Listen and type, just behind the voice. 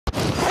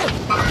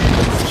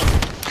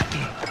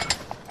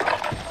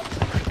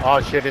Oh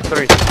shit, it's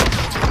 3.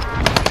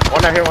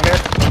 One out here, one here.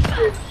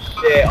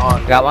 Shit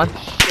on. Got one?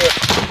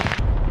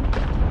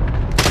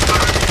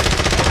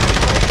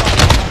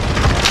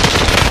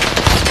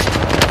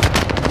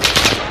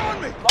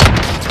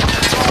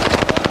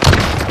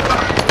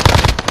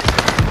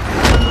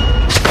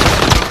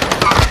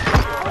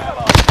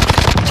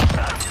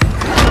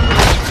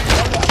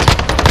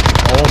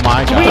 Oh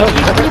my god.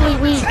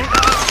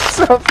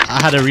 I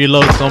had to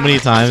reload so many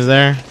times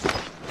there.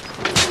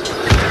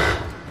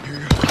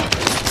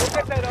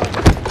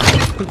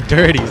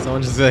 Dirty,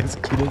 someone just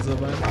executed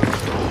somebody.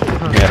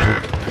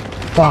 Yeah.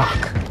 Fuck.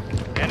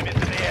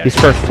 He's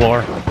first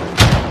floor.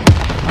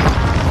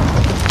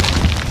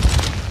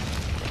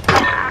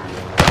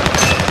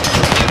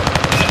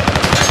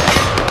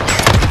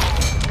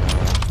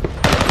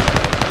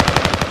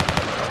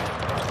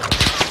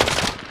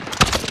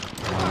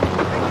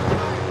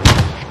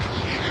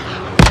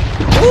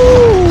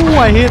 Ooh,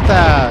 I hit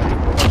that.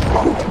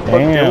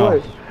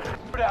 Damn.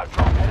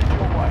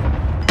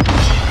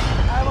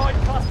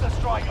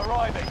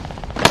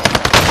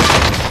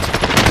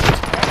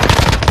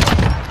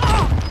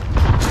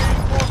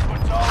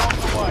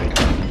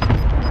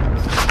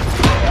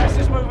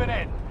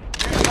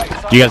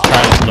 You guys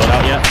try this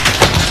loadout yet?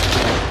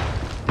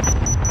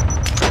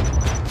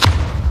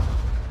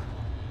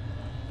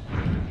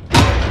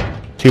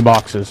 Two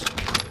boxes.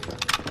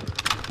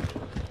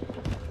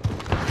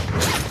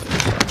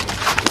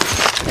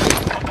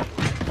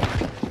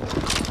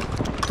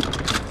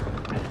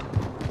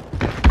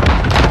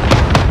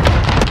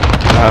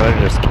 Oh, they're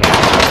just camping.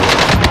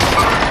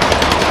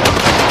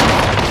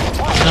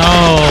 No,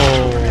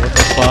 what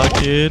the fuck,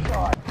 dude?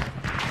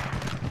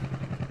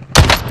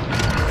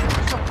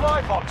 Supply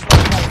box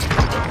located.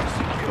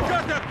 Secure.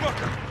 Got that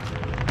fucker.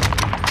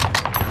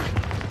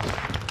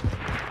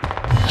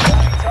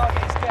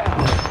 Target's down.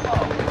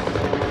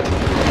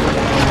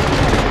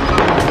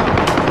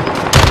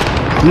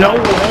 No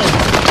way.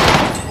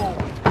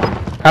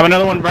 Have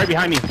another one right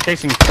behind me,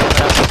 chasing.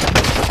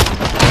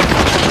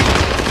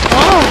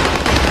 Oh!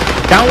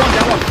 Down one,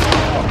 down one.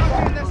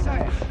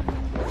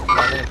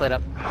 I'm gonna play it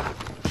up.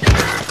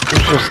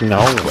 There's just no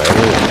way.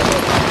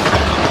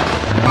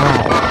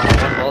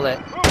 One bullet.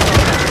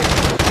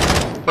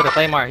 Put a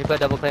claymore. He put a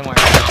double claymore.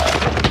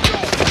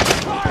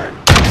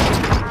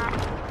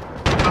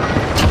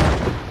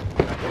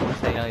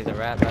 So you know he's a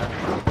rat, bro.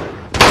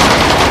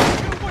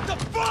 What the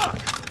fuck?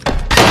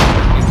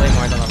 He's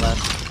claymores on the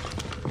left.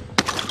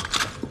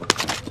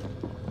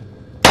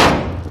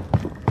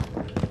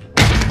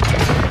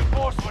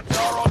 Reinforcements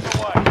are on the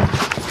way.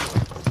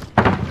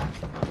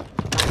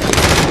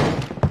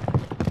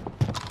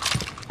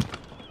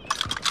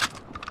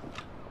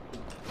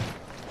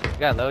 You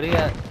got Lodi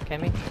at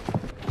Kimmy?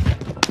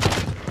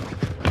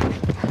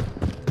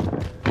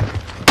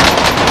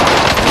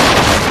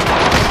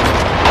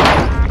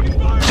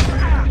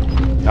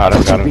 Got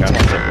him, got him, got him.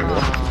 Oh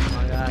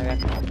my god, I got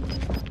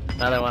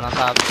another one on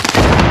top.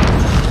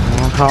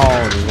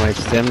 Oh, my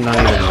stim not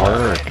even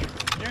work.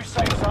 New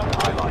safe zone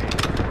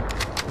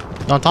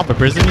highlighted. On top of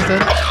prison, you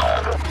said?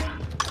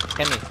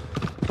 Kimmy.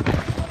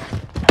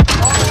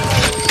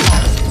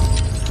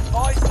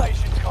 Buy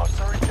station costs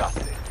are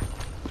adjusted.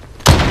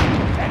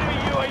 Enemy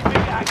UAV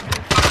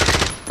active.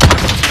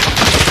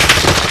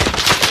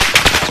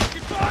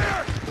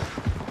 Fire!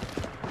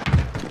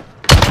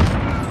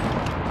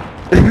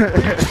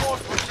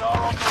 Reinforcements are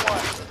on the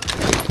way.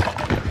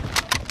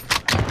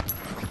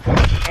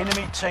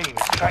 Enemy team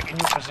is tracking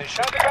your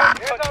position.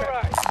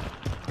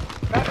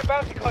 Found a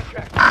bounty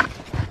contract.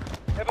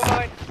 Never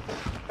mind.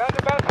 Found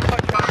a bounty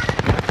contract.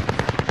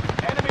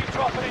 Enemy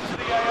dropping into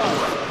the AO.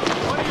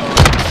 One of your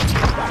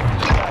bounty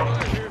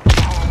targets.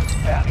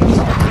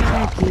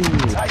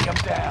 Take them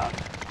down.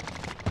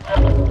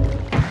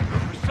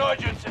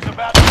 Resurgence is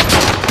about to...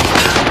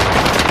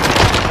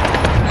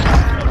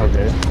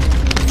 Okay.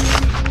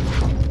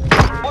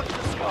 Watch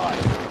the sky.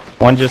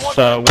 One just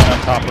went on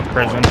top of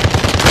prison.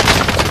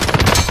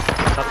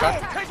 Top left.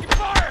 Taking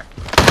fire!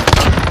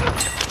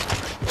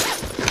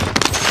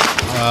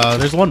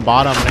 There's one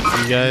bottom next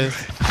to you guys.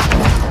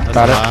 That's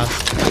Got it.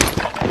 last.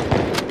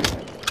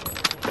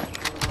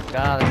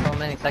 God, there's so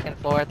many. Second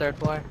floor, third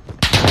floor.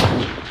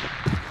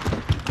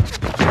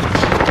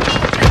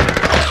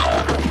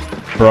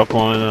 Broke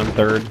one on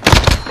third.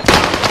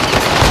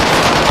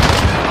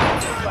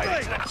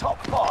 Ladies, the top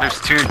 5. There's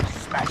two.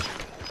 Smash it.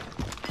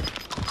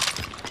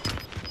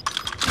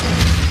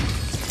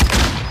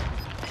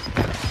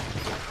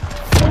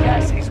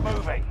 Gas is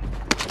moving.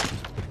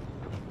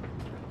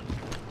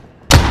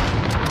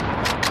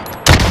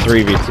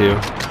 3v2.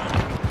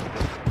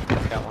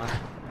 Got one.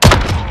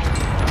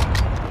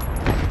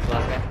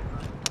 Last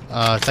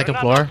guy. Second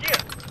floor.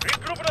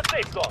 Regroup in a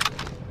safe zone.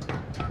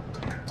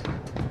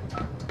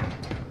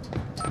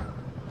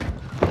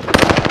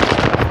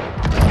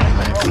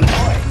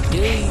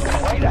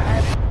 Way to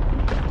have it.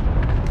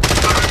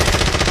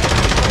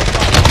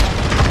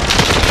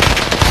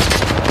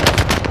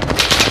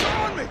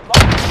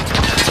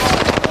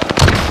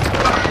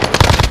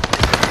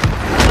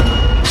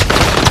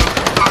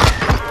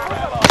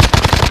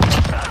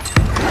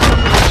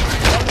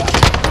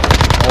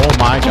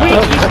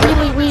 weak. He's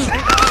really weak.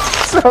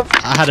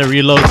 I had to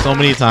reload so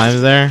many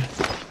times there.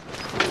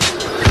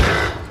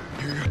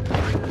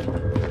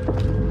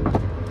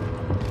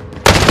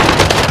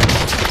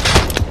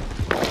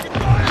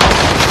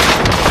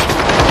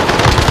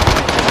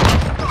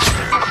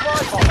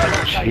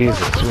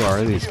 Jesus, who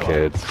are these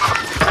kids?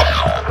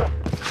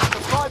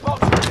 Supply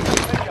box ready to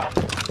pick up.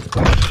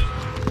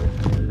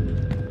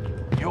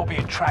 You're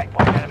being tracked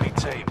by an enemy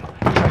team.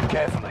 Tread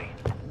carefully.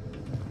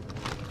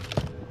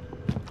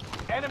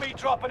 Enemy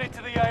dropping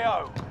into the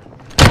AO.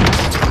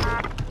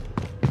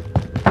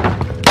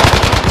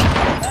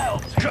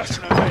 Just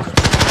an event.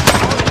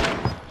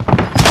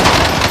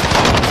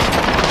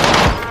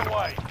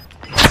 Away.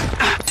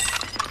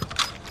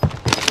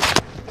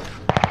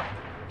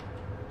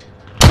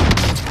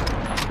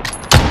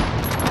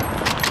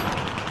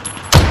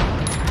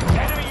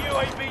 Enemy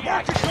UAV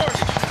active.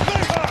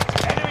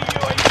 Enemy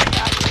UAV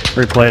active.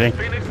 Replating.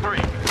 Phoenix 3,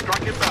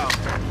 strike inbound.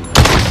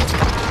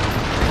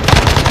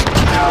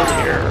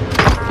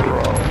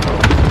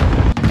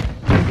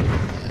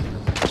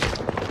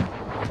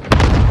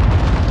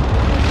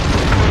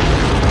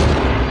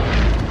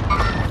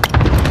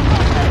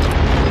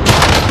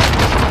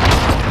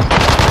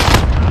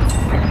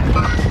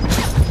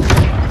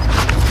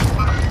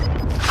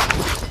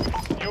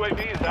 UAV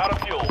is out of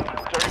fuel.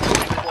 Returning to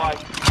resupply.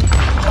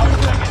 Don't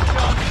take any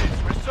chances.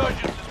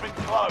 Resurgence has been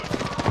closed.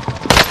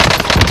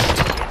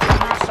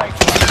 New safe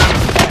zone.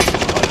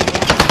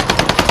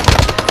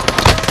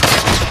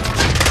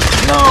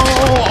 No!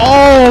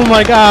 Oh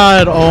my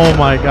god! Oh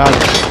my god!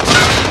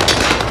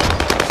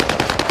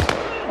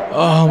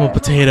 Oh, I'm a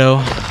potato.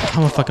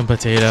 I'm a fucking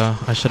potato.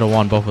 I should have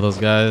won both of those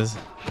guys.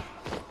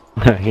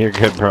 You're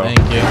good, bro. Thank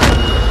you.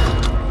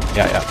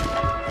 Yeah, yeah.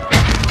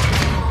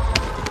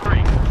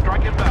 3,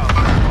 strike inbound.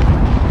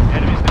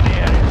 Enemies in the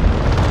area.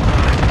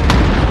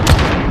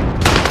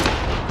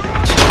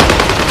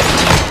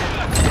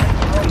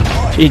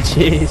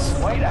 GG's.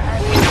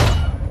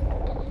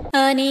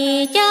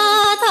 你家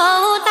头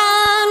大。